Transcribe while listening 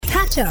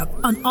Catch up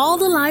on all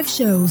the live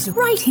shows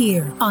right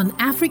here on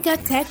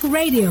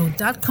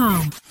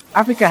africatechradio.com.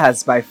 Africa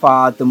has by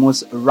far the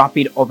most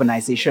rapid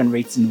urbanization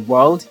rates in the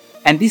world,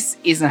 and this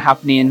isn't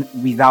happening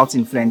without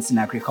influence in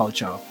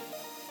agriculture.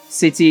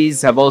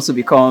 Cities have also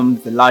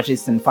become the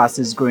largest and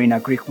fastest growing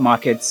agri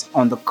markets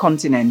on the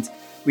continent,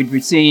 with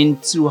between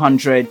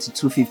 $200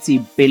 to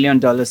 $250 billion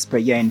per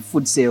year in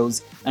food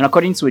sales. And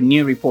according to a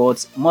new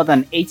report, more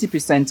than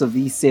 80% of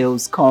these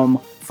sales come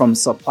from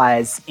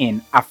suppliers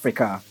in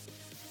Africa.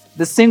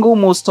 The single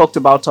most talked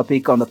about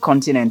topic on the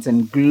continent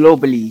and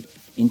globally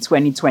in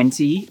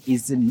 2020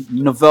 is the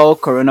novel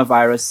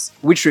coronavirus,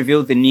 which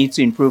revealed the need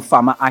to improve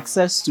farmer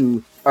access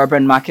to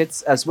urban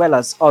markets, as well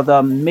as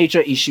other major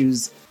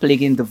issues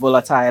plaguing the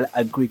volatile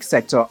agri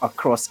sector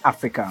across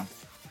Africa.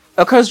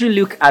 A cursory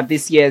look at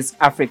this year's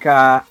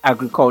Africa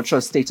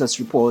Agriculture Status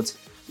Report,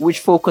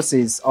 which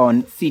focuses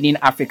on feeding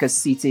Africa's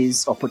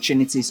cities,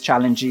 opportunities,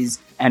 challenges,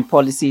 and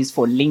policies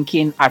for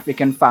linking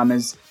African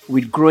farmers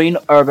with growing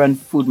urban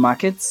food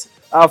markets.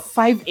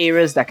 5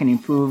 areas that can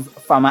improve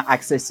farmer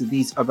access to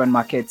these urban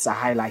markets are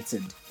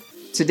highlighted.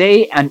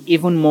 Today, and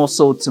even more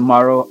so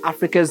tomorrow,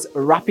 Africa's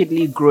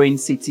rapidly growing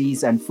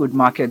cities and food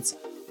markets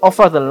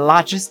offer the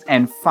largest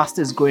and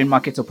fastest growing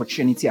market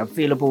opportunity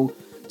available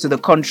to the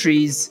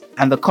country's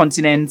and the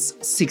continent's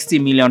 60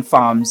 million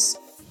farms,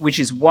 which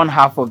is one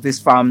half of these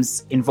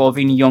farms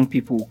involving young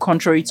people,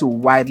 contrary to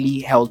widely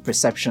held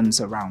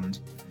perceptions around.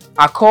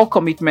 Our core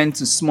commitment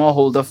to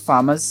smallholder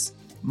farmers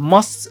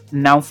must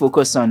now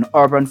focus on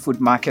urban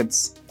food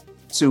markets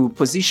to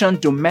position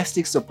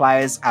domestic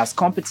suppliers as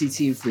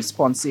competitive,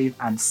 responsive,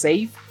 and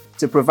safe,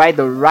 to provide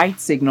the right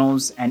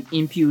signals and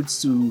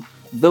inputs to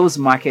those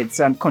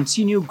markets and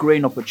continue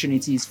growing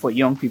opportunities for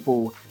young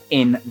people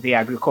in the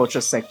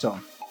agriculture sector.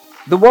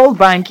 The World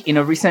Bank, in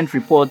a recent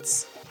report,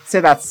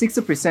 said that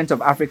 60%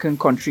 of African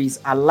countries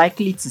are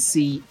likely to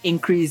see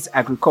increased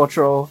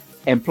agricultural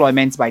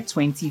employment by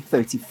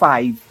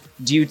 2035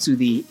 due to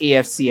the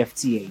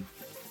AfCFTA.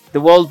 The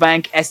World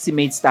Bank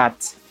estimates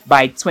that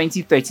by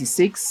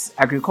 2036,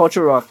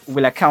 agriculture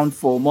will account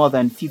for more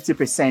than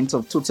 50%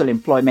 of total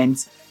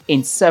employment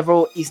in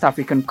several East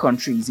African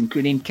countries,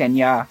 including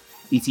Kenya,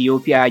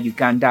 Ethiopia,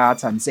 Uganda,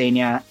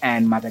 Tanzania,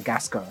 and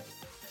Madagascar.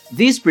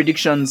 These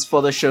predictions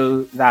further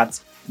show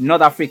that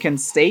North African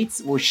states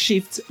will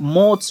shift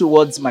more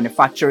towards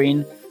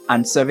manufacturing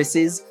and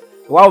services,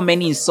 while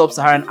many in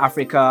sub-Saharan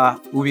Africa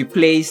will be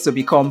placed to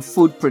become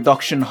food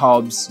production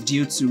hubs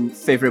due to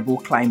favorable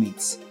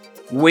climates.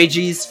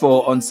 Wages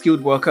for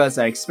unskilled workers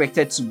are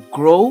expected to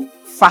grow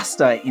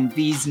faster in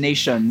these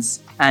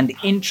nations, and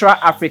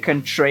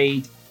intra-African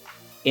trade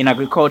in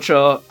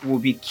agriculture will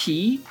be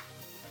key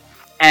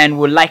and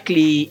will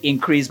likely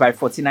increase by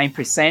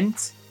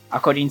 49%,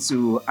 according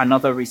to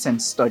another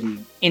recent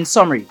study. In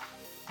summary,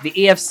 the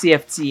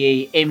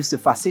AfCFTA aims to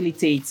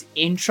facilitate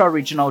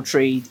intra-regional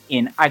trade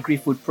in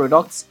agri-food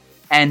products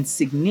and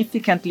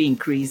significantly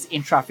increase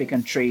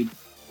intra-African trade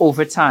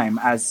over time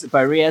as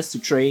barriers to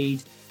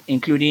trade,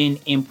 including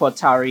import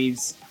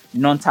tariffs,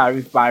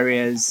 non-tariff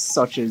barriers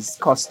such as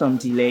custom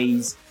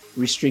delays,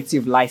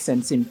 restrictive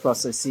licensing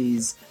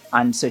processes,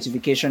 and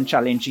certification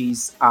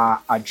challenges are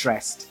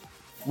addressed.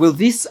 Will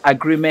this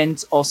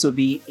agreement also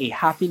be a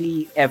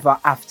happily ever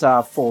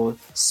after for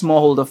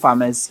smallholder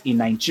farmers in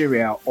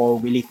Nigeria, or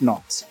will it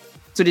not?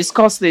 To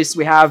discuss this,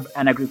 we have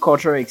an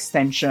agricultural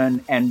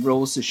extension and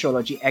rural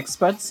sociology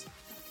expert,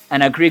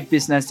 an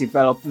agribusiness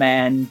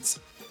development,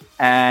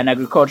 an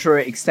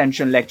agricultural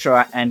extension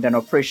lecturer, and an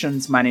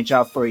operations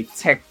manager for a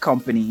tech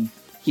company.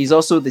 He's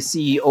also the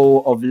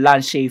CEO of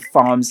Landscape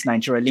Farms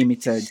Nigeria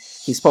Limited.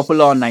 He's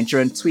popular on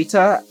Nigerian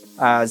Twitter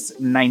as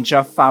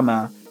Ninja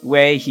Farmer,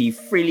 where he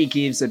freely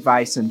gives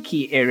advice on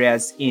key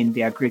areas in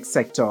the agri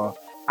sector.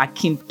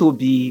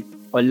 Akintobi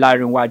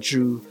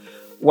Olarinwaju,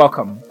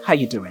 welcome. How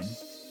you doing?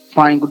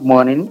 Fine, good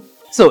morning.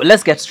 So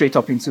let's get straight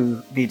up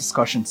into the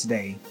discussion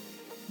today.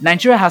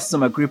 Nigeria has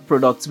some agri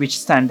products which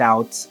stand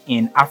out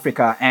in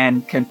Africa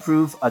and can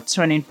prove a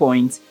turning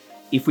point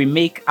if we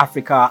make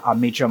Africa a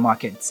major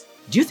market.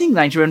 Do you think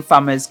Nigerian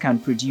farmers can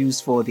produce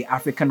for the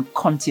African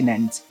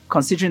continent,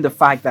 considering the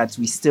fact that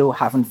we still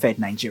haven't fed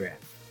Nigeria?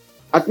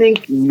 I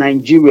think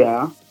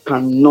Nigeria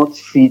cannot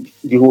feed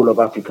the whole of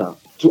Africa.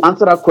 To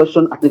answer that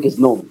question, I think it's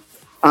no.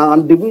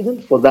 And the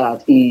reason for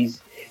that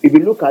is, if you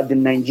look at the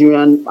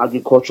Nigerian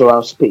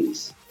agricultural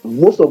space,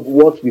 most of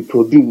what we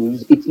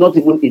produce, it's not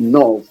even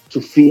enough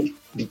to feed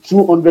the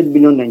 200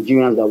 million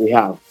Nigerians that we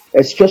have,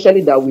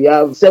 especially that we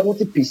have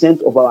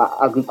 70% of our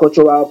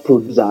agricultural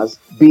producers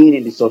being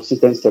in the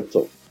subsistence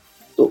sector.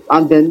 So,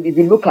 and then if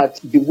you look at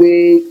the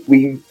way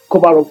we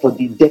cover up for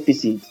the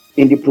deficit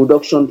in the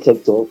production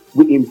sector,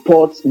 we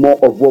import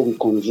more of what we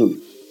consume.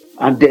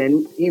 And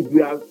then if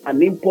we are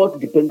an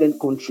import-dependent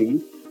country,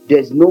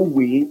 there's no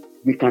way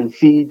we can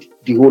feed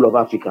the whole of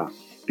Africa,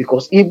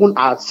 because even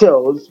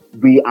ourselves,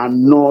 we are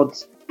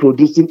not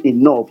producing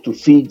enough to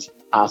feed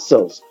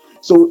ourselves.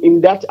 So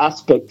in that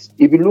aspect,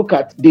 if you look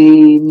at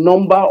the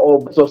number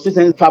of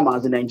subsistence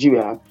farmers in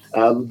Nigeria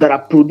that are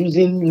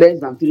producing less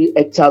than 3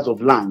 hectares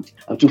of land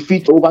to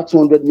feed over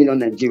 200 million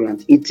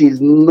Nigerians, it is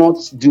not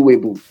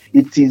doable.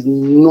 It is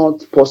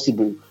not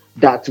possible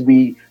that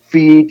we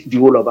feed the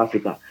whole of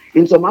Africa.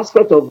 In some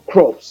aspect of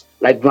crops,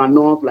 like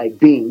groundnut, like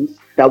beans,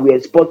 that we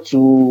export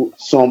to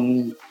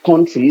some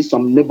countries,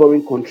 some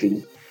neighboring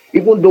countries,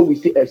 even though we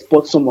still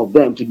export some of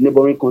them to the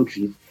neighboring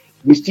countries,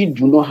 we still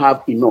do not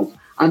have enough.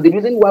 And the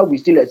reason why we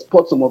still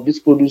export some of this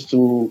produce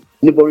to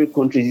neighboring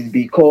countries is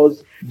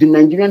because the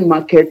Nigerian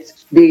market,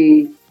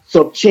 they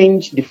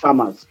subchange the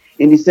farmers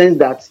in the sense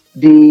that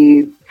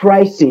the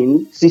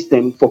pricing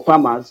system for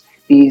farmers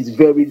is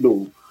very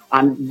low.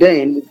 And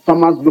then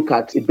farmers look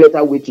at a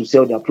better way to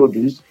sell their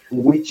produce,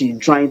 which is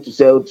trying to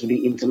sell to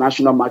the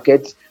international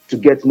market to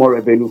get more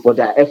revenue for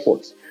their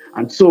efforts.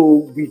 And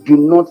so we do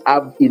not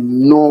have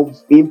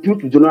enough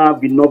input, we do not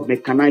have enough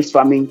mechanized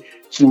farming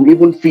to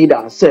even feed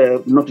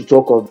ourselves, not to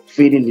talk of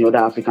feeding the other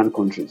African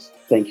countries.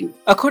 Thank you.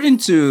 According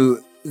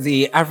to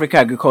the Africa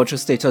Agriculture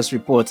Status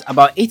Report,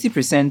 about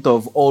 80%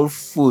 of all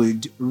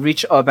food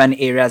reach urban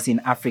areas in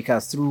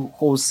Africa through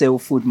wholesale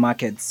food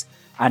markets.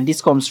 And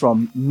this comes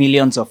from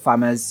millions of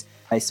farmers,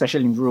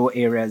 especially in rural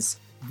areas.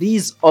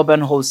 These urban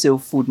wholesale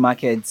food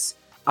markets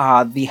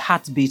are the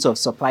heartbeat of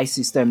supply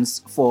systems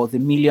for the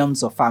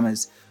millions of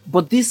farmers.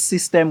 But this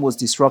system was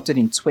disrupted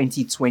in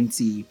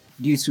 2020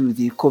 due to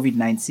the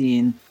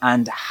COVID-19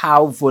 and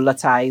how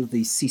volatile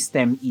the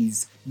system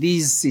is.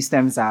 These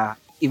systems are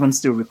even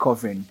still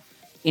recovering.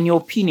 In your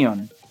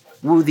opinion,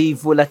 will the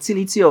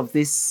volatility of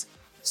these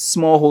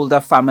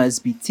smallholder farmers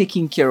be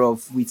taken care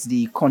of with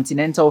the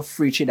Continental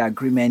Free Trade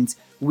Agreement,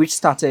 which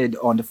started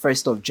on the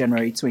 1st of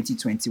January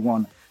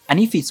 2021? And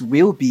if it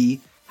will be,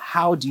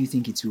 how do you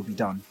think it will be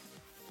done?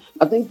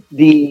 I think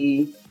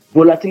the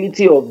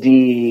volatility of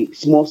the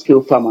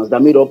small-scale farmers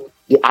that made up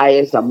the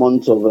highest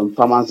amount of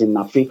farmers in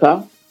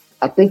Africa,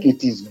 I think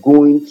it is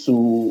going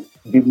to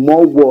be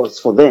more worse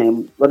for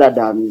them rather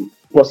than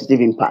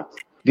positive impact.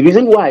 The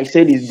reason why I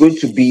said it's going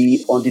to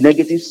be on the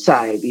negative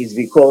side is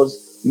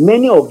because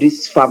many of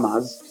these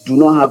farmers do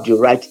not have the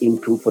right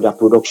input for their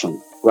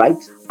production, right?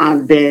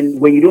 And then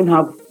when you don't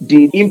have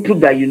the input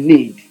that you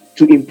need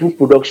to improve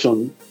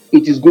production,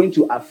 it is going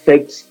to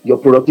affect your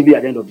productivity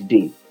at the end of the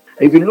day.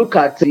 If you look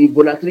at the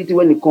volatility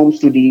when it comes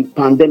to the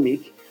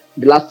pandemic,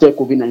 the last year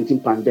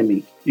COVID-19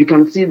 pandemic, you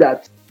can see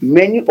that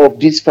many of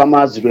these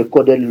farmers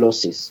recorded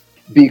losses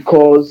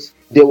because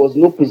there was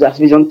no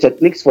preservation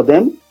techniques for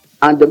them,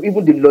 and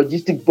even the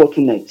logistic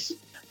bottlenecks.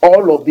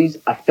 All of these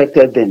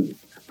affected them.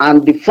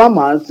 And the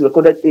farmers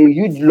recorded a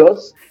huge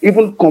loss,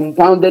 even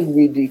compounded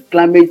with the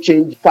climate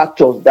change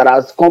factors that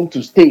has come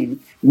to stay.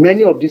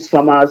 Many of these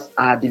farmers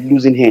are the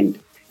losing hand.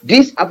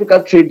 This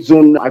Africa Trade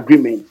Zone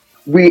Agreement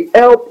will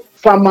help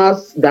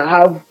farmers that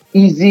have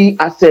easy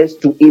access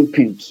to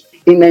inputs.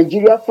 In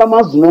Nigeria,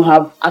 farmers do not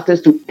have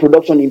access to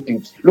production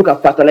inputs. Look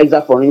at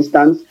fertilizer, for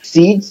instance,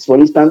 seeds, for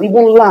instance,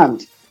 even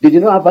land. They do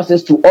not have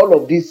access to all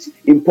of these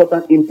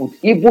important inputs,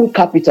 even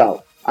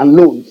capital and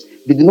loans.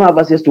 They do not have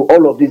access to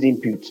all of these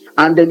inputs.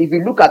 And then if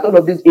you look at all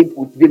of these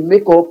inputs, they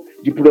make up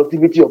the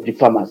productivity of the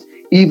farmers.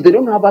 If they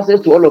don't have access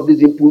to all of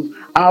these inputs,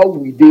 how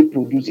will they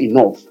produce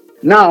enough?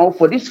 Now,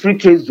 for this free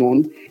trade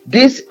zone,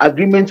 this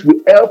agreement will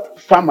help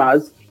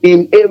farmers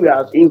in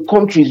areas, in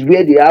countries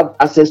where they have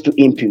access to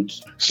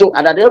inputs. So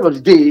at the end of the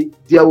day,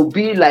 there will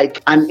be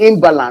like an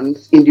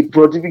imbalance in the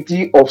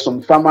productivity of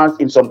some farmers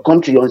in some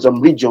countries or in some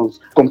regions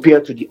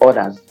compared to the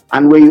others.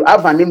 And when you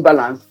have an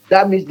imbalance,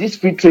 that means this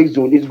free trade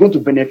zone is going to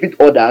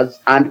benefit others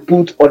and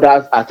put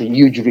others at a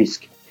huge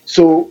risk.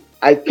 So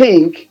I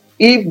think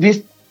if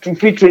this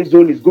free trade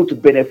zone is going to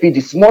benefit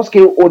the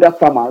small-scale older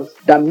farmers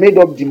that made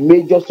up the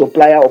major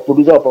supplier or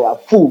producer of our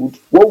food,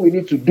 what we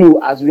need to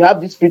do as we have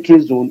this free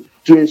trade zone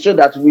to ensure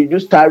that we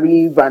use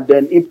tariff and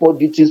then import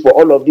duties for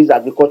all of these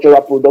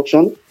agricultural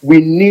production, we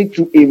need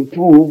to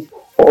improve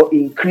or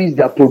increase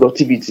their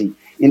productivity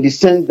in the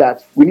sense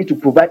that we need to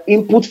provide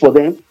input for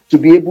them to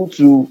be able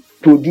to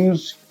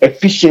produce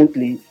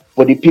efficiently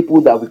for the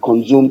people that we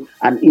consume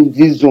and in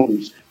these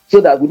zones,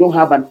 so that we don't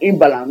have an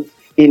imbalance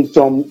in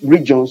some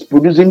regions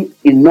producing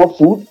enough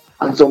food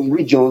and some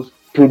regions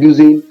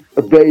producing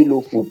a very low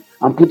food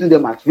and putting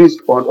them at risk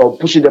or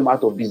pushing them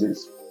out of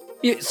business.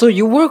 So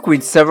you work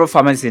with several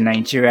farmers in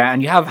Nigeria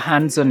and you have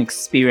hands-on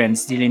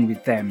experience dealing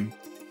with them.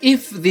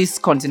 If this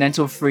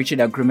Continental Free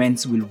Trade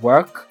Agreement will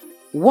work,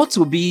 what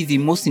will be the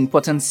most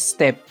important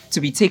step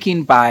to be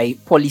taken by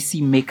policy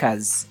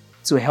makers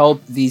to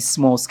help these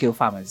small-scale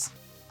farmers?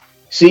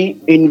 See,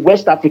 in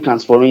West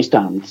Africans, for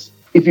instance,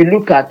 if you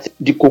look at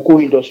the cocoa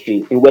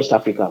industry in West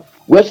Africa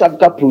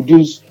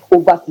produces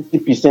over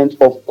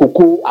 60% of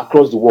cocoa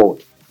across the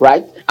world,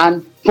 right?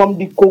 And from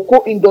the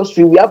cocoa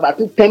industry, we have, I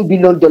think, $10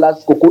 billion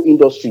cocoa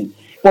industry.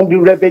 From the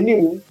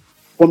revenue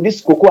from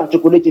this cocoa and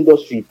chocolate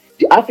industry,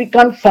 the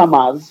African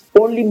farmers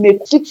only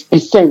make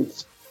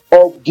 6%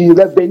 of the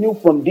revenue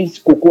from this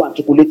cocoa and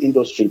chocolate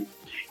industry.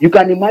 You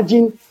can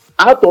imagine,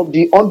 out of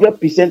the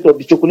 100% of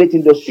the chocolate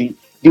industry,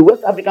 The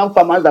West African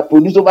farmers that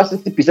produce over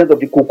 60% of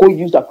the cocoa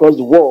used across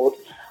the world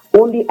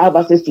only have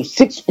access to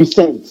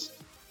 6%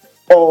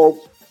 of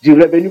the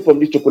revenue from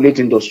the chocolate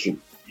industry.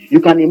 You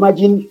can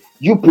imagine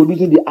you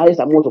producing the highest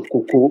amount of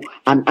cocoa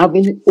and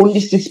having only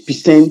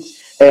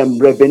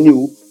 6%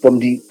 revenue from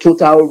the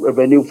total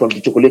revenue from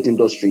the chocolate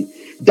industry.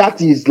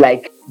 That is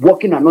like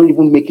working and not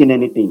even making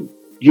anything.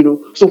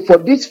 So for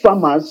these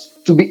farmers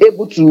to be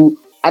able to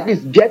at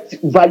least get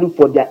value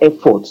for their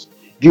efforts,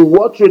 the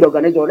World Trade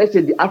Organization, or let's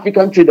say the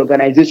African Trade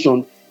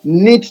Organization,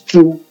 needs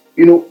to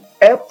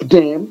help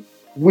them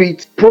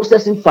with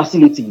processing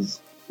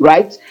facilities,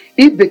 right?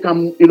 If they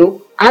can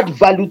add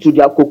value to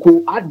their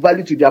cocoa, add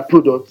value to their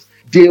products,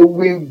 they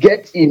will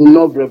get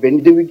enough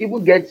revenue. They will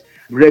even get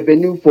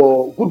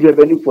good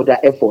revenue for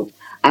their effort.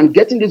 And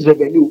getting this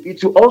revenue,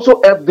 it will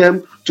also help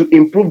them to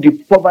improve the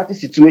poverty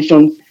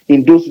situations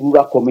in those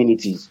rural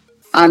communities.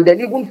 And then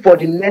even for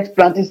the next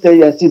planting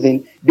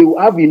season, they will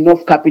have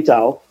enough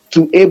capital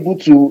to able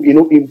to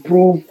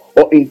improve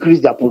or increase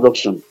their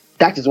production.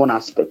 That is one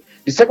aspect.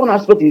 The second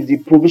aspect is the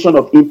provision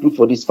of input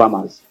for these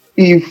farmers.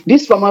 If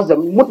these farmers, the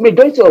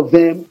majority of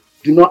them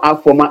do not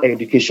have formal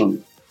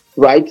education,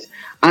 right?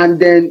 And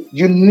then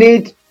you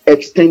need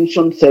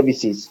extension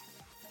services.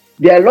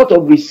 There are a lot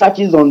of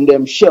researches on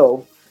them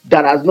shelf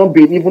that has not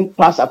been even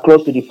passed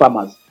across to the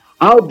farmers.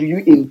 How do you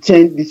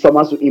intend these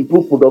farmers to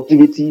improve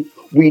productivity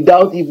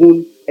without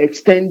even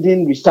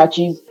extending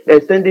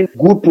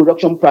good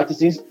production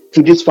practices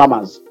to these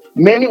farmers?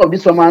 Many of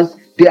these farmers,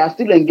 they are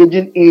still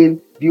engaging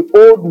in the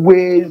old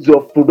ways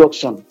of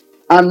production.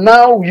 And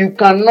now you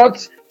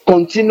cannot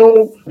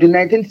continue the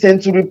 19th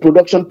century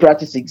production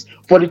practices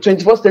for the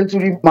 21st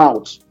century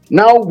mouth.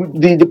 Now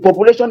the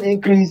population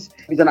increase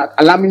is an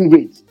alarming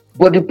rate,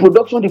 but the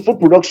food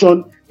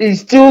production is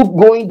still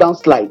going down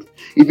slide.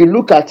 If you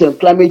look at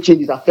climate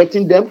change is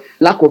affecting them,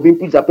 lack of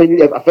inputs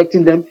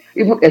affecting them,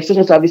 even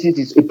extension services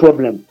is a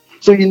problem.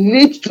 So you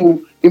need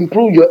to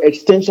improve your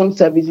extension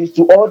services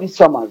to all these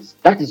farmers.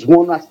 That is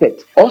one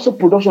aspect. Also,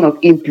 production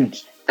of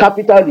inputs.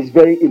 Capital is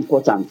very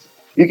important.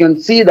 You can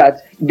see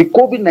that the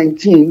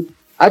COVID-19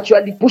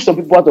 actually pushed some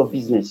people out of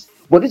business.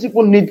 But these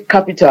people need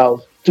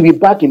capital to be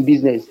back in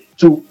business,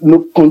 to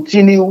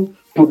continue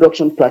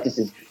production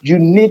practices. You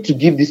need to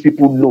give these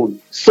people loan,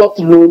 soft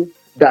loan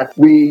that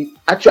will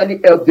actually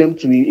help them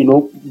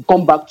to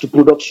come back to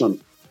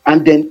production.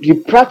 And then the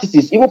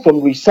practices, even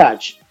from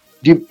research,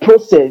 the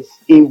process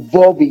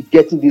involved in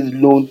getting this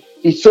loan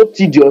is so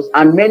tedious,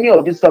 and many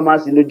of these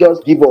farmers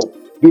just give up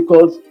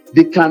because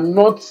they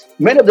cannot.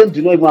 Many of them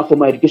do not even have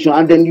formal education,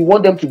 and then you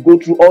want them to go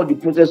through all the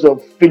process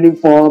of filling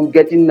form,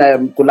 getting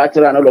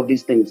collateral, and all of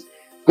these things.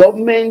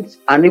 Government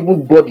and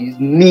even bodies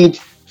need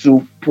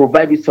to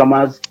provide these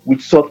farmers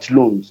with soft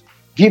loans,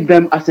 give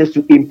them access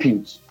to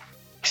inputs,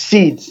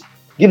 seeds,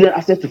 give them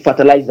access to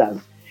fertilizers.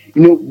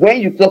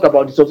 When you talk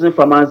about the subsistence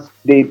farmers,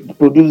 they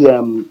produce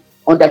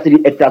under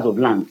 3 hectares of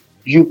land.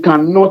 You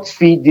cannot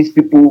feed these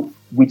people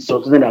with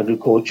subsistence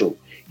agriculture.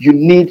 You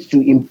need to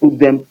improve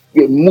them,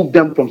 move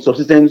them from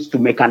subsistence to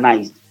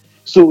mechanized.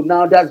 So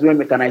now that's where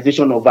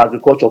mechanization of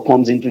agriculture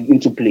comes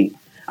into play,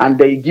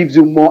 and it gives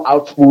you more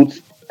output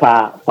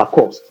per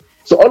cost.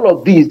 So all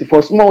of these,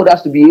 for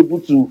smallholders to be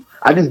able to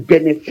at least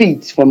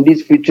benefit from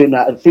this free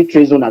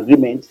trade zone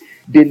agreement,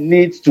 they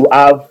need to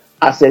have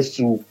access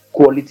to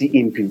quality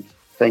input.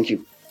 Thank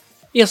you.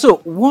 Yeah, so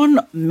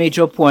one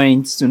major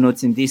point to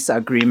note in this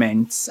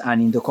agreement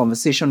and in the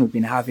conversation we've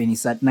been having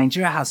is that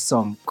Nigeria has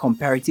some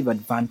comparative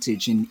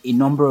advantage in a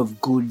number of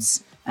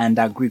goods and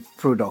agri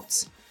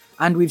products.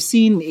 And we've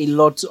seen a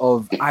lot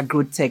of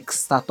agro-tech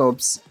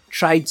startups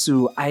try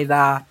to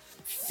either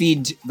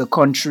feed the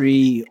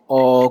country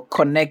or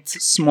connect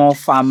small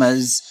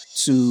farmers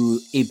to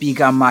a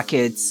bigger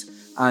market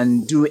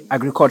and do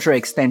agricultural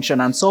extension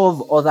and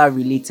solve other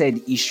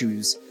related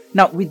issues.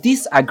 Now, with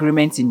this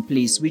agreement in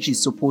place, which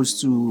is supposed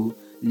to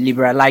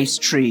liberalize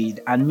trade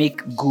and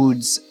make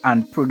goods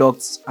and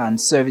products and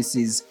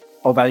services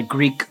of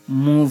agric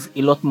move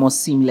a lot more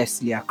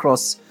seamlessly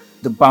across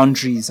the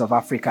boundaries of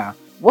Africa,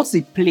 what's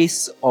the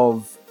place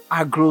of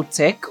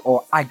agro-tech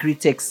or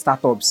agri-tech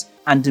startups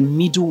and the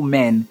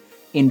middlemen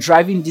in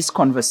driving this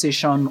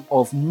conversation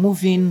of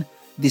moving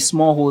the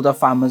smallholder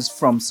farmers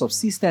from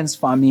subsistence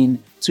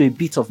farming to a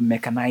bit of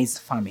mechanized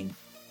farming?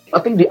 I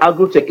think the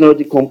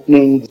agro-technology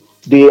companies,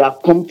 they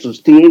have come to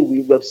stay.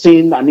 We have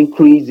seen an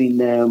increase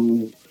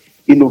in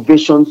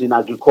innovations in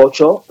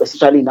agriculture,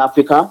 especially in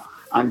Africa.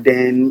 And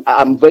then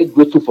I'm very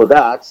grateful for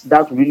that.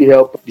 That really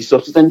helped the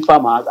subsistence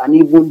farmers and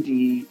even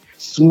the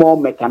small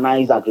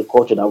mechanized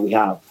agriculture that we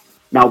have.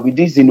 Now, with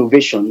this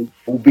innovation,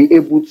 we'll be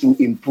able to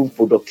improve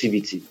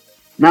productivity.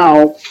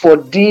 Now, for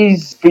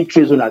these free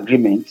trade zone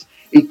agreements,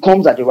 it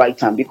comes at the right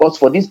time because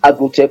for these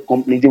agro-tech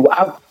companies, they will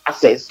have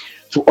access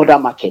to other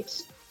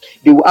markets.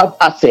 They will have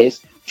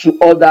access to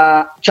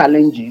other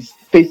challenges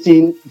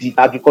facing the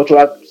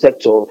agricultural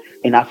sector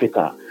in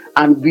Africa.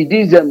 And with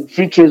this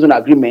free trade zone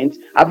agreement,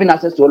 having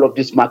access to all of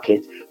these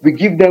markets, we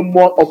give them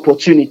more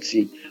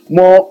opportunity,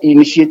 more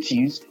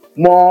initiatives,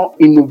 more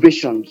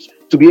innovations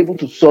to be able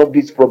to solve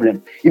this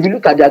problem. If you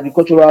look at the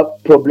agricultural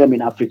problem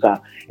in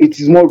Africa, it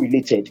is more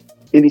related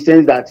in the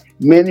sense that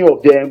many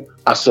of them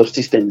are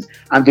subsistence.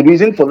 And the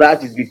reason for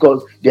that is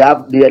because they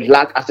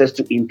lack access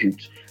to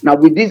inputs. Now,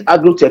 with these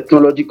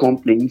agro-technology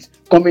companies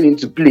coming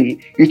into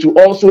play, it will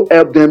also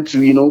help them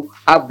to,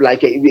 have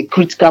like a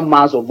critical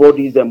mass of all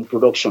these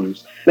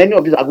productions. Many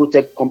of these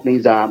agro-tech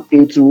companies are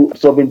into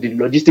solving the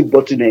logistic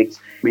bottlenecks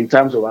in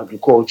terms of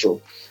agriculture.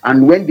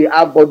 And when they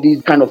have all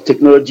these kind of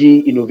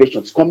technology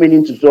innovations coming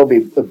in to solve a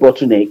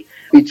bottleneck,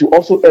 it will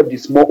also help the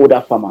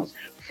smallholder farmers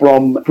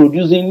from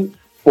producing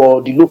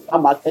for the local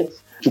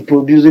markets to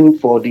producing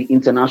for the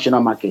international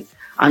market.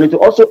 And it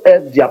will also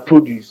help their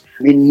produce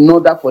in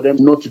order for them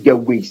not to get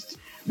waste.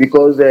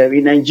 Because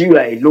in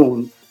Nigeria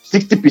alone,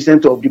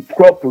 60% of the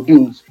crop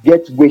produced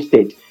gets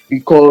wasted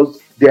because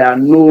there are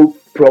no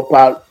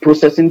proper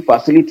processing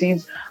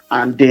facilities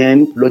and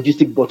then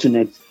logistic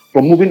bottlenecks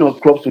from moving of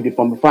crops from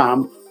the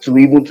farm to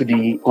even to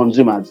the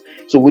consumers.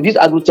 So with these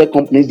agro-tech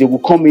companies, they will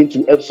come in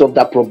to help solve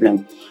that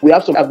problem. We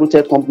have some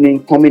agro-tech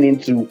companies coming in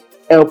to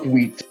help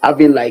with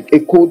having like a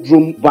cold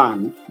room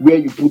van where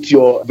you put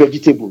your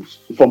vegetables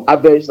from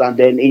harvest, and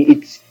then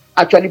it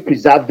actually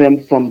preserve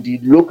them from the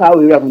local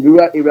area, from the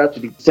rural area to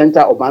the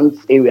center urban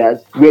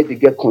areas where they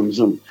get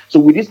consumed. So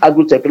with these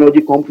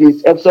agro-technology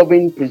companies help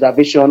solving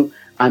preservation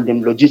and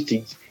then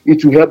logistics,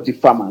 it will help the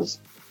farmers,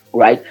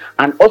 right?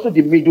 And also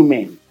the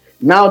middlemen.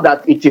 Now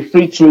that it's a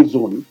free trade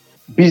zone,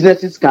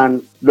 businesses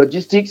can,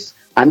 logistics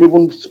and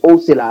even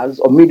wholesalers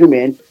or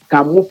middlemen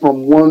can move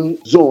from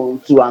one zone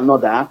to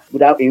another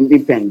without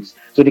impediments.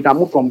 So they can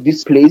move from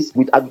this place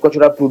with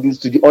agricultural produce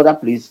to the other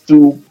place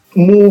to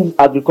move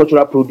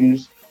agricultural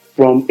produce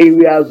from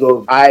areas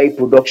of high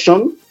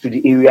production to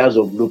the areas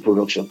of low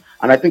production.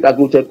 And I think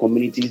agro-tech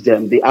communities,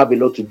 they have a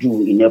lot to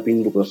do in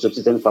helping the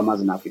subsistence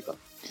farmers in Africa.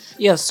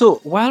 Yeah, so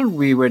while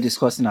we were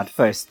discussing at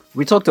first,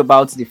 we talked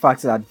about the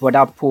fact that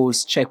border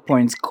posts,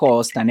 checkpoints,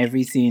 cost, and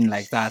everything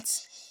like that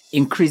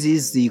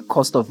increases the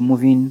cost of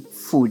moving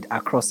food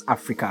across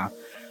Africa.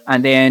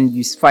 And then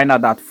you find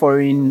out that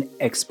foreign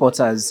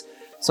exporters,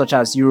 such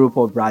as Europe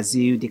or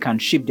Brazil, they can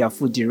ship their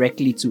food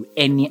directly to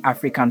any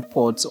African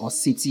port or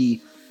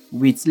city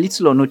with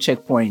little or no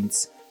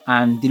checkpoints.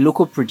 And the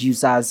local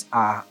producers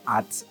are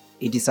at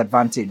a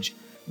disadvantage.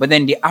 But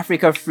then the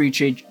Africa Free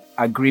Trade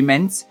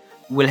Agreement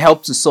will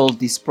help to solve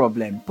this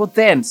problem. But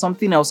then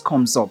something else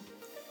comes up.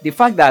 The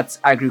fact that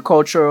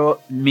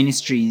agricultural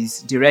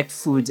ministries direct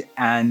food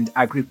and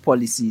agri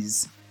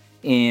policies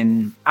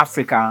in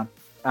Africa,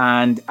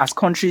 and as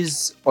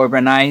countries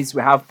urbanize,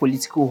 we have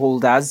political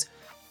holders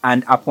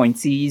and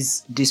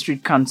appointees,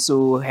 district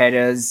council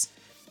headers,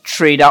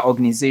 trader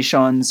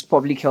organizations,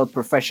 public health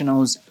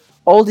professionals.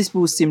 All these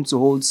people seem to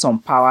hold some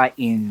power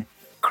in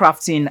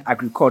crafting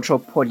agricultural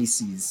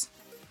policies.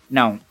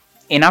 Now,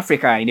 in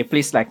Africa, in a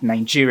place like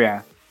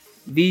Nigeria,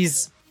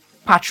 these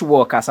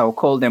patchwork, as I'll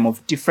call them,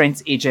 of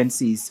different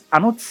agencies are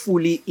not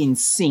fully in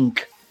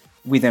sync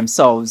with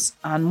themselves,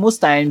 and most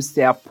times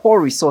there are poor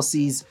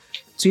resources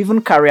to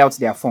even carry out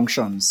their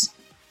functions.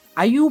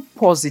 Are you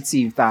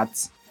positive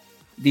that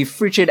the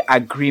free trade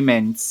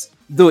agreement,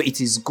 though it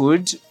is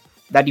good,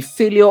 that the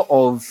failure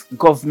of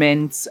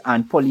governments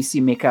and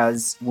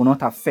policymakers will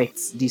not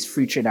affect this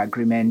free trade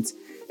agreement,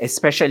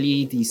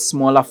 especially the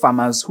smaller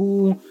farmers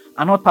who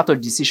are not part of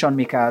decision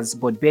makers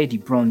but bear the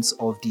brunt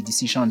of the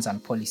decisions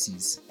and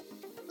policies?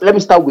 Let me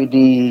start with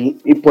the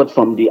import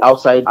from the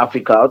outside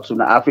Africa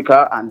to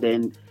Africa and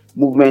then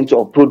movement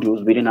of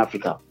produce within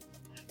Africa.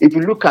 If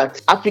you look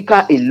at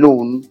Africa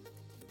alone,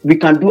 we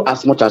can do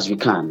as much as we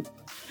can.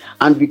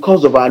 And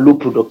because of our low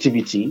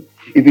productivity,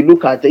 if you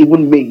look at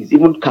even maize,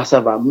 even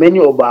cassava, many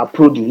of our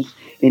produce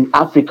in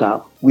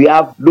Africa, we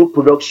have low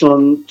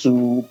production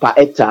per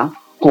hectare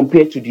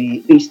compared to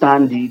the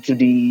Eastern, to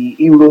the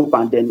Europe,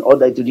 and then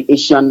to the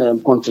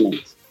Asian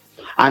continent.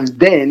 And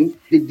then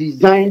they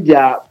design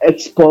their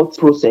export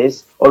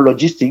process or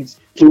logistics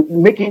to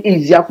make it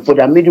easier for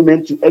their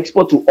middlemen to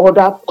export to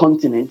other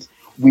continents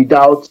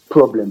without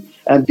problem.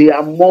 And they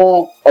are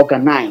more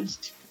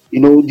organized.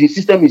 The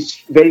system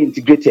is very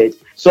integrated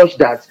such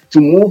that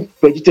to move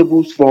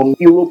vegetables from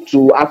Europe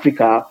to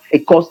Africa,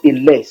 it costs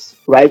less,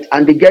 right?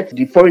 And they get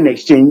the foreign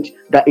exchange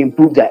that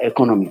improves their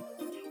economy.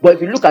 But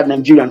if you look at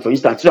Nigeria, for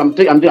instance, so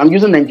I'm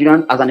using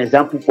Nigeria as an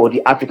example for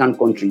the African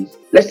countries.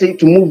 Let's say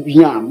to move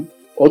yam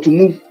or to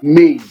move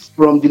maize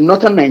from the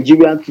northern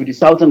Nigeria to the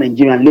southern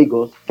Nigeria,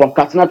 Lagos, from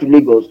Katsina to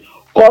Lagos,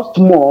 cost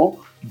more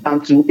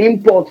than to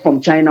import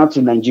from China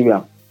to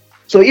Nigeria.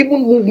 So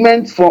even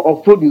movement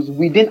of produce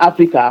within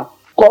Africa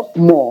cost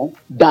more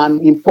than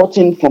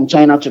importing from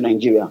China to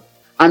Nigeria.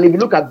 And if you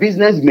look at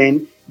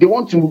businessmen, they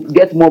want to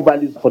get more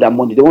value for their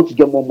money. They want to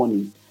get more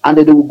money. And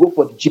then they will go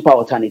for the cheaper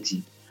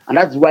alternative. And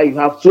that's why you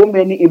have so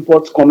many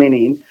imports coming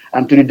in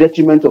and to the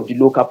detriment of the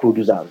local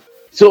producers.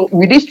 So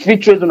with this free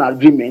trade zone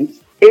agreement,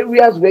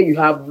 areas where you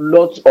have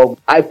lots of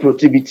high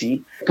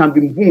productivity can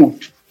be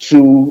moved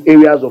to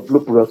areas of low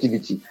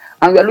productivity.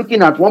 And we are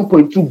looking at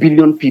 1.2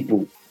 billion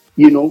people,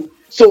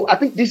 So I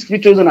think this free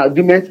trade zone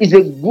agreement is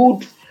a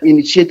good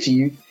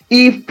initiative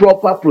if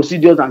proper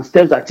procedures and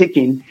steps are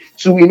taken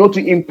to,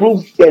 to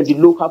improve the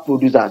local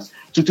producers,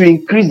 to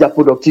increase their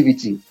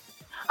productivity.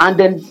 And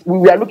then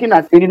we are looking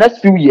at, in the next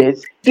few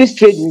years, this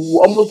trade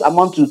will almost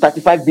amount to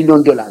 $35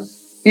 billion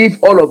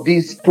if all of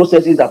these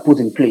processes are put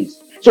in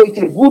place. So it's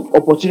a good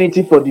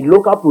opportunity for the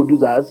local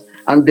producers,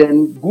 and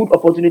then good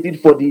opportunity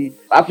for the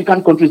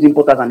African countries,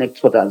 importers and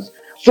exporters.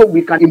 So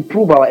we can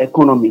improve our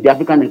economy, the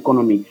African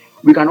economy.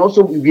 We can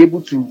also be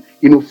able to,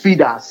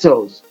 feed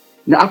ourselves.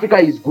 Now, Africa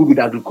is good with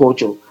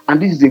agriculture,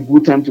 and this is a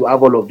good time to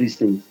have all of these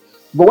things.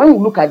 But when we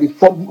look at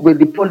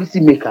the policy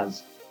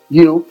makers,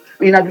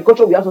 in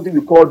agriculture, we have something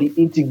we call the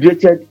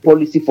integrated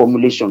policy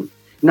formulation.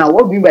 Now,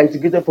 what we mean by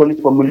integrated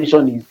policy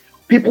formulation is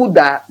people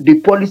that the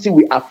policy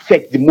will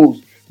affect the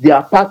most, they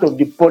are part of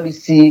the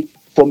policy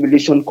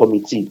formulation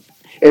committee,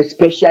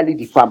 especially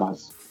the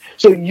farmers.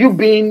 So you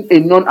being a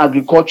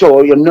non-agriculture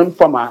or a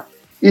non-farmer,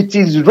 it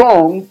is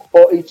wrong,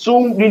 or it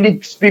won't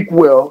really speak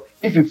well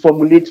if you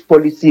formulate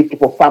policy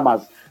for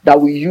farmers that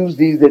we use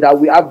these, that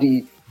we have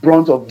the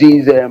brunt of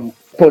these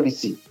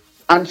policy.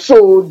 And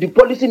so the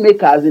policy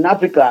makers in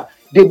Africa,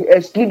 they've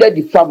excluded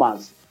the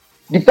farmers.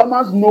 The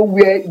farmers know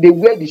where they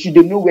wear the shoe,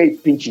 they know where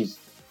it pinches.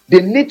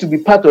 They need to be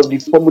part of the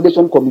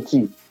formulation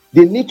committee.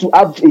 They need to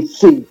have a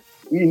say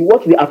in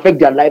what will affect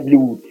their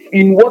livelihood,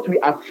 in what will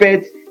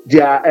affect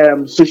their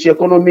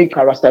socioeconomic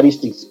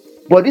characteristics.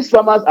 But these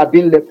farmers are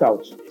being left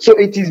out. So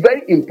it is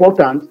very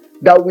important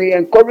that we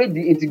encourage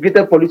the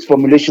integrated policy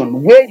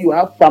formulation where you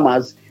have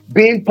farmers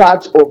being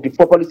part of the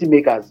policy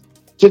makers.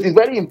 So it is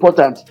very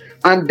important.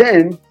 And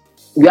then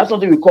we have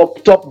something we call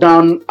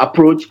top-down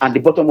approach and the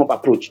bottom-up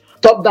approach.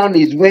 Top-down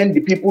is when the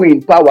people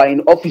in power,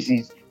 in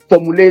offices,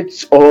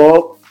 formulate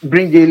or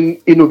bring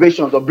in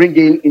innovations or bring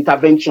in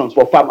interventions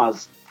for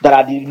farmers that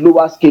are the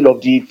lower scale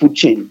of the food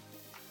chain.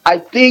 I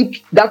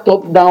think that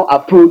top-down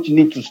approach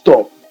needs to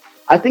stop.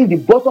 I think the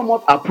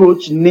bottom-up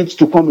approach needs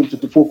to come into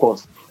the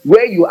focus,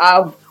 where you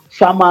have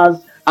farmers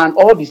and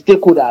all the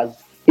stakeholders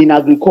in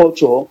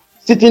agriculture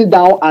sitting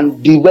down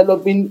and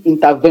developing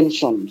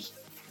interventions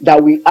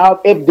that will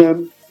help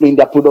them in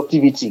their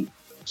productivity.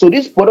 So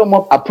this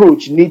bottom-up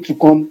approach needs to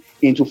come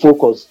into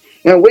focus.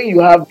 And when you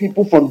have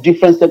people from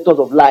different sectors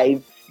of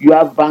life, you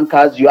have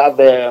bankers, you have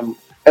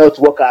health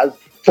workers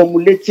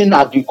formulating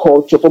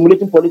agriculture,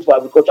 formulating policy for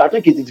agriculture, I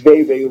think it is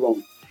very, very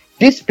wrong.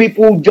 These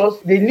people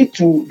they need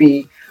to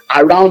be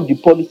around the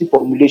policy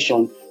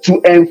formulation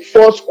to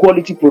enforce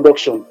quality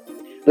production.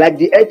 Like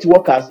the health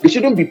workers, they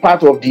shouldn't be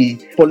part of the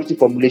policy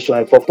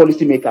formulation for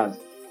policy makers.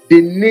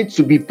 They need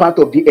to be part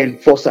of the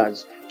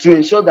enforcers to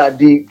ensure that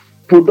the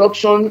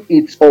production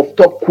is of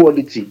top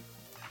quality.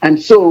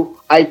 And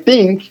so I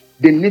think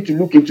they need to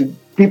look into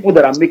people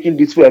that are making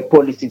these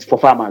policies for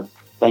farmers.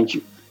 Thank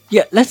you.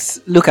 Yeah, let's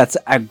look at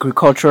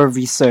agricultural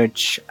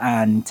research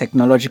and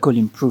technological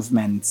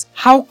improvements.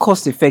 How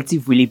cost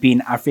effective will it be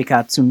in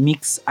Africa to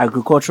mix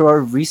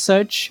agricultural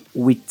research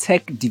with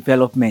tech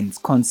development,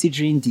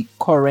 considering the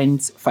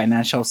current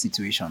financial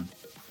situation?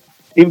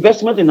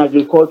 Investment in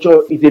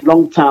agriculture is a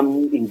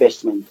long-term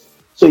investment.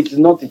 So it is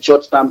not a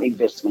short-term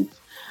investment.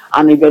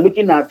 And if you're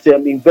looking at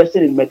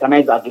investing in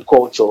mechanized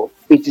agriculture,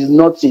 it is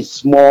not a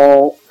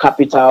small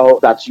capital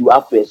that you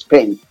have to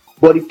spend.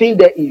 But the thing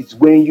there is,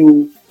 when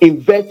you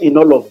invest in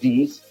all of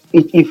these,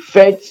 it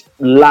affects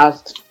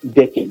last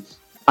decades.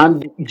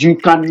 And you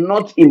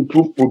cannot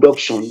improve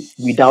production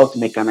without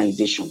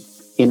mechanization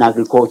in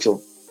agriculture.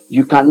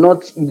 You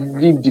cannot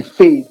leave the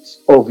fate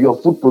of your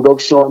food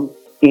production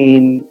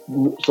in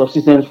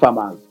subsistence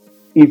farmers.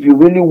 If you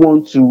really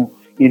want to,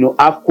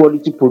 have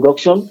quality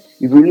production,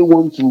 if you really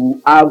want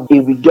to have a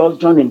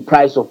reduction in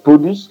price of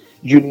produce,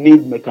 you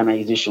need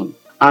mechanization.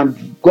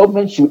 And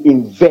government should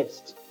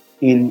invest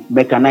in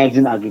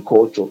mechanizing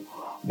agriculture,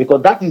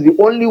 because that is the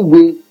only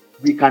way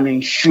we can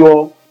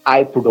ensure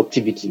high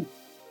productivity.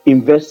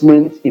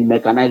 Investment in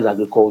mechanized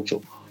agriculture.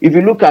 If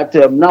you look at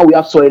now, we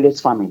have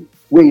soilless farming,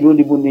 where you don't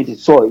even need the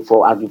soil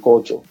for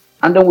agriculture.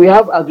 And then we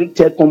have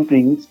agri-tech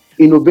companies,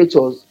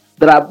 innovators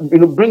that are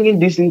bringing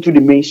this into the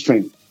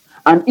mainstream.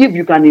 And if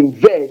you can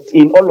invest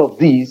in all of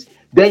these,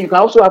 then you can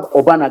also have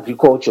urban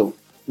agriculture,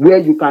 where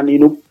you can,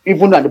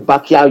 even at the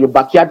backyard, your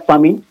backyard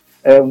farming,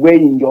 where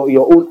in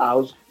your own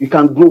house, you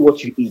can grow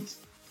what you eat.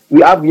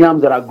 We have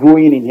yams that are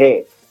growing in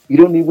here. You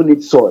don't even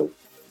need soil.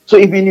 So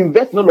if you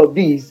invest in all of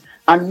these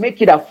and make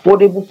it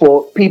affordable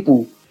for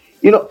people,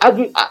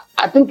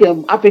 I think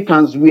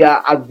Africans, we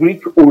are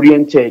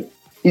agri-oriented.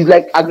 It's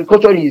like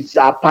agriculture is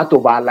a part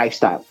of our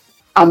lifestyle.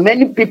 And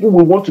many people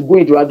will want to go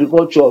into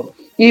agriculture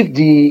if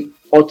the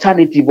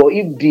alternative or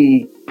if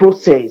the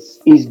process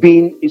is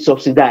being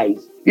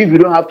subsidized, if you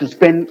don't have to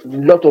spend a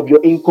lot of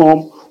your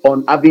income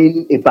on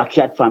having a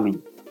backyard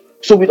farming.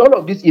 So with all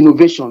of these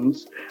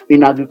innovations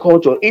in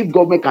agriculture, if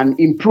government can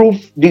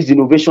improve these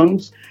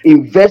innovations,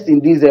 invest in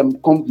these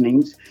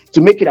companies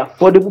to make it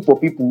affordable for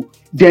people,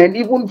 then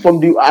even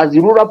as the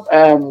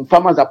rural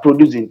farmers are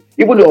producing,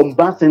 even the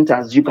urban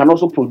centers, you can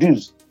also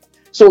produce.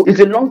 So it's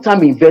a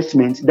long-term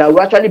investment that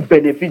will actually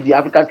benefit the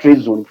African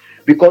trade zone,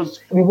 because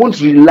we won't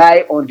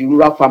rely on the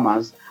rural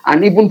farmers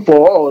And even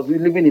for us, we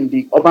living in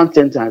the urban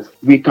centers,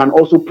 we can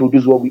also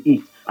produce what we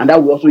eat. And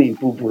that will also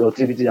improve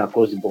productivity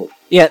across the board.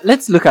 Yeah,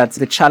 let's look at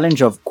the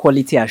challenge of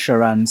quality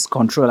assurance,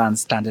 control, and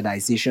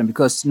standardization.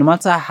 Because no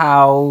matter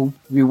how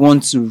we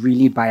want to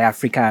really buy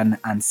African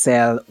and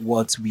sell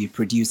what we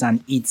produce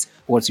and eat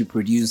what we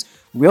produce,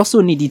 we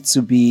also need it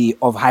to be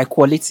of high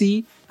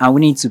quality and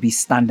we need to be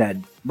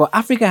standard. But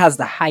Africa has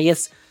the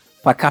highest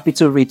per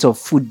capita rate of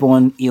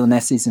foodborne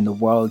illnesses in the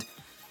world.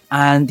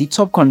 And the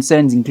top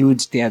concerns include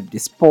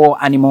this poor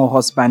animal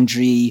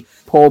husbandry,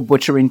 poor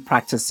butchering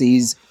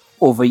practices,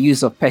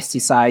 overuse of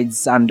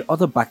pesticides, and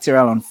other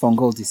bacterial and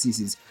fungal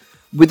diseases.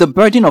 With the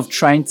burden of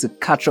trying to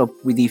catch up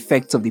with the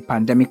effects of the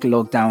pandemic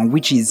lockdown,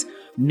 which is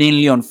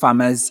mainly on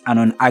farmers and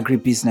on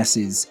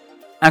agribusinesses,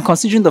 and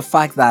considering the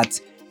fact that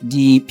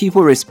the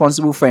people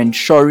responsible for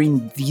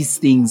ensuring these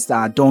things that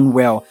are done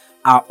well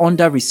are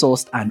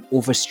under-resourced and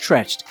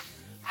overstretched,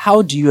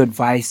 how do you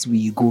advise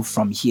we go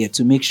from here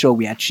to make sure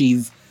we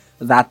achieve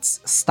that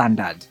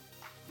standard?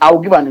 I'll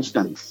give an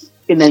instance.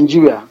 In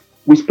Nigeria,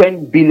 we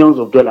spend billions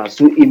of dollars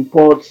to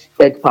import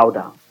egg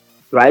powder,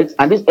 right?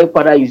 And this egg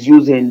powder is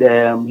used in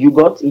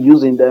yogurt, it's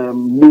used in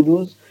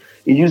noodles,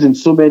 it's used in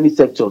so many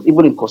sectors,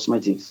 even in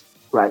cosmetics,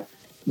 right?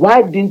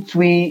 Why didn't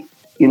we,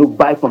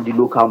 buy from the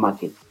local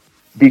market?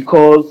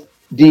 Because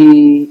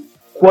the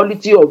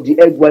quality of the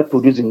egg white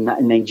produced in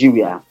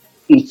Nigeria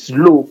is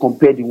low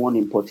compared to the one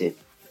imported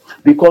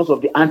because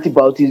of the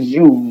antibiotics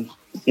used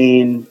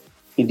in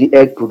the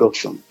egg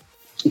production.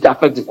 It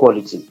affects the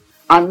quality.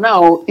 And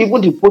now,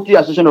 even the Poultry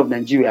Association of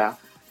Nigeria,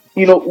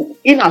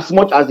 in as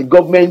much as the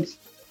government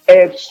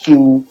helps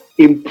to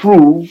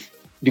improve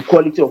the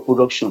quality of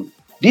production,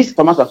 this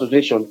Farmers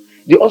Association,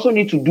 they also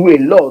need to do a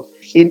lot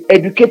in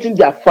educating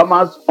their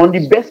farmers on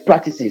the best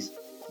practices.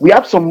 We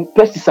have some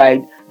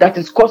pesticide that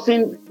is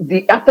causing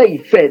the after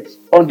effects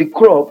on the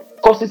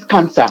crop, causes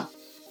cancer,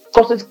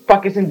 causes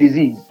Parkinson's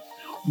disease.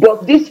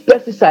 But this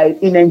pesticide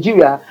in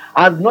Nigeria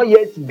has not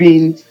yet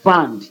been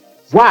banned.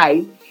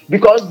 Why?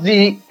 Because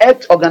the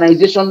health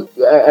organization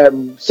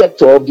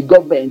sector of the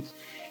government,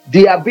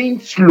 they are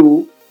being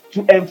slow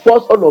to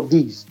enforce all of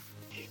these.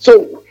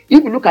 So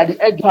if you look at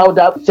the egg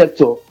powder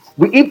sector,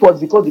 we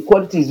import because the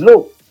quality is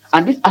low.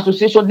 And this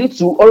association needs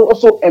to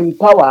also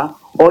empower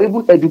or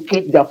even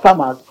educate their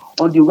farmers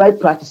on the right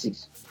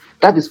practices.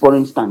 That is, for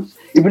instance,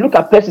 if you look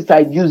at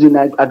pesticides used in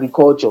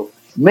agriculture,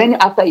 many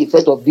after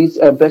effects of these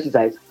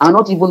pesticides are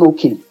not even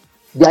okay.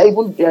 They are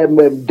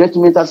even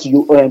detrimental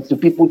to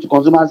people, to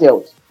consumers'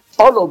 health.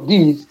 All of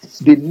these,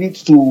 they need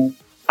to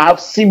have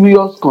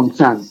serious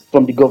concerns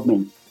from the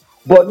government.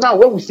 But now,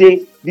 when we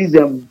say these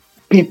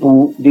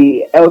people,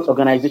 the health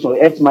organization,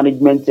 health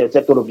management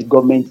sector of the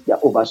government, they are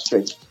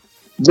overstretched.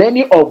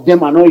 Many of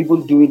them are not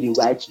even doing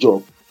the right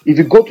job. If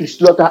you go to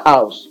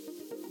slaughterhouse,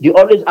 they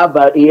always have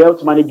a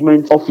health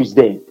management office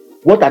there.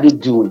 What are they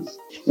doing?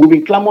 We've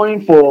been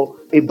clamoring for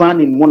a ban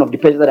in one of the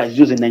pesticides that is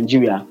used in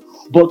Nigeria,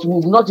 but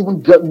we've not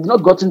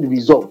gotten the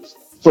results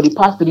for the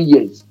past 3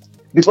 years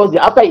because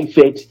the after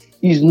effect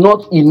is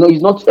not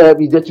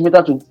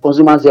detrimental to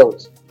consumers'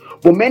 health.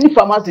 But many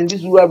farmers in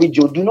this rural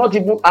region do not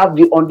even have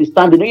the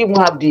understanding, they don't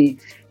even have the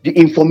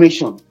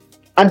information,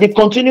 and they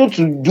continue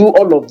to do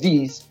all of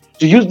these,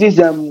 to use this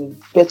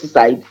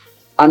pesticide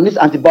and these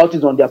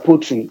antibiotics on their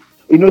poultry,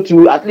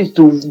 to at least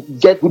to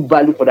get good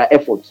value for their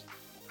efforts.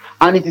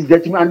 And it is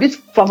detrimental. And these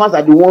farmers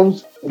are the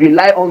ones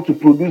rely on to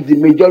produce the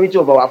majority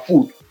of our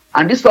food.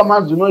 And these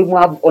farmers do not even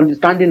have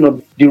understanding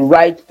of the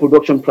right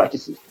production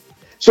practices.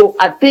 So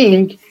I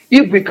think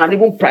if we can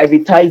even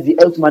privatize the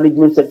health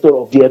management sector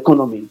of the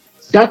economy,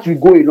 that will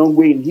go a long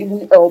way in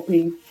even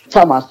helping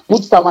farmers,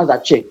 put farmers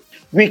at check.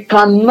 We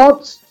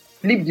cannot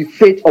leave the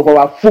fate of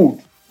our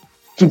food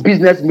to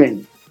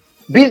businessmen.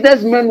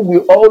 Businessmen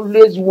will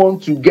always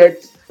want to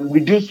get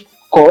reduced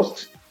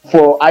cost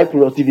for high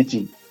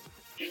productivity.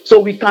 So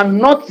we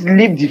cannot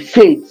leave the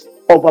fate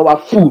of our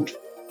food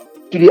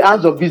to the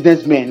hands of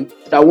businessmen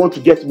that want to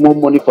get more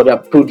money for their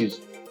produce.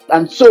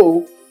 And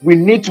so we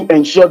need to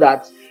ensure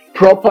that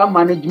proper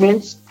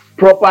management,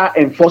 proper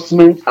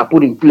enforcement are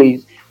put in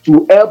place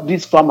to help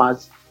these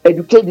farmers,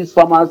 educate these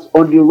farmers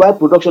on the right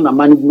production and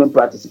management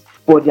practices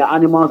for their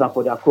animals and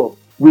for their crop.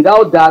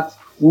 Without that,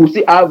 we'll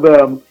still have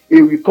a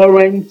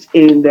recurrence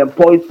in the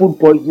food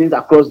poisonings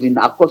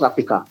across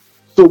Africa.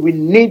 So we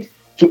need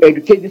to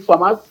educate these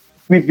farmers.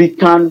 If we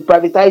can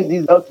privatize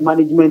this health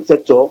management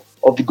sector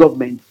of the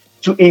government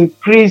to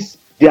increase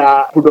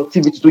their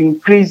productivity, to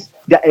increase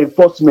their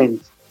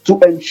enforcement, to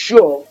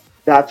ensure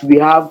that we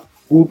have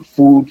good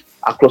food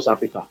across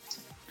Africa.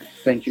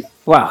 Thank you.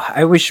 Wow,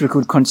 I wish we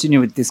could continue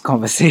with this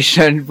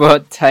conversation,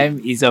 but time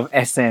is of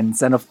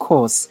essence. And of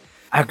course,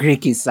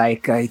 agric is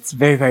it's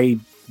very, very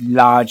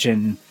large,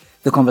 and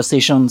the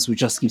conversations will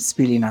just keep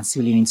spilling and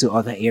spilling into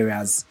other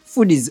areas.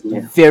 Food is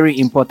very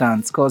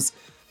important because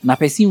na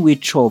person we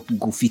chop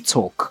go fit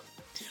talk.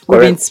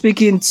 We've been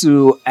speaking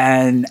to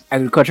an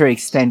agricultural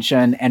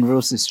extension and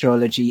rural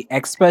sociology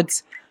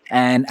expert,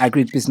 an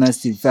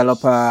agribusiness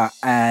developer,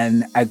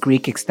 an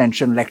agric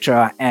extension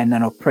lecturer, and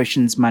an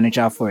operations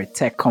manager for a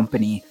tech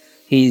company.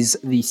 He's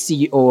the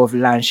CEO of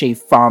Landscape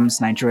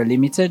Farms Nigeria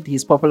Limited.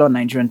 He's popular on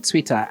Nigerian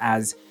Twitter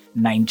as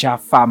Ninja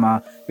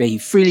Farmer, where he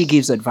freely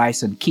gives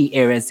advice on key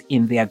areas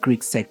in the agri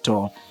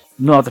sector.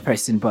 No other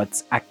person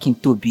but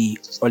Akintobi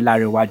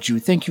Olarewaju.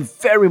 Thank you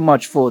very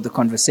much for the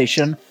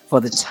conversation,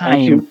 for the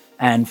time,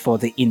 and for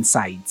the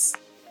insights.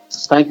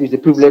 Thank you. It's a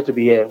privilege to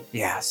be here.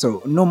 Yeah,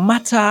 so no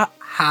matter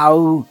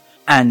how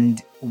and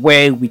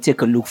where we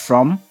take a look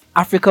from,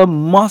 Africa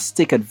must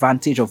take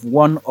advantage of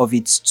one of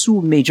its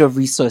two major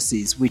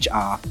resources, which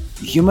are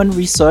human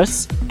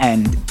resource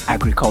and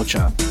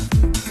agriculture.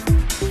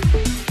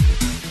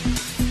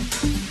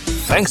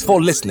 Thanks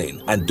for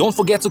listening, and don't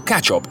forget to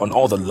catch up on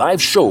all the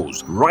live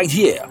shows right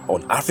here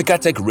on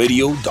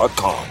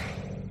africatechradio.com.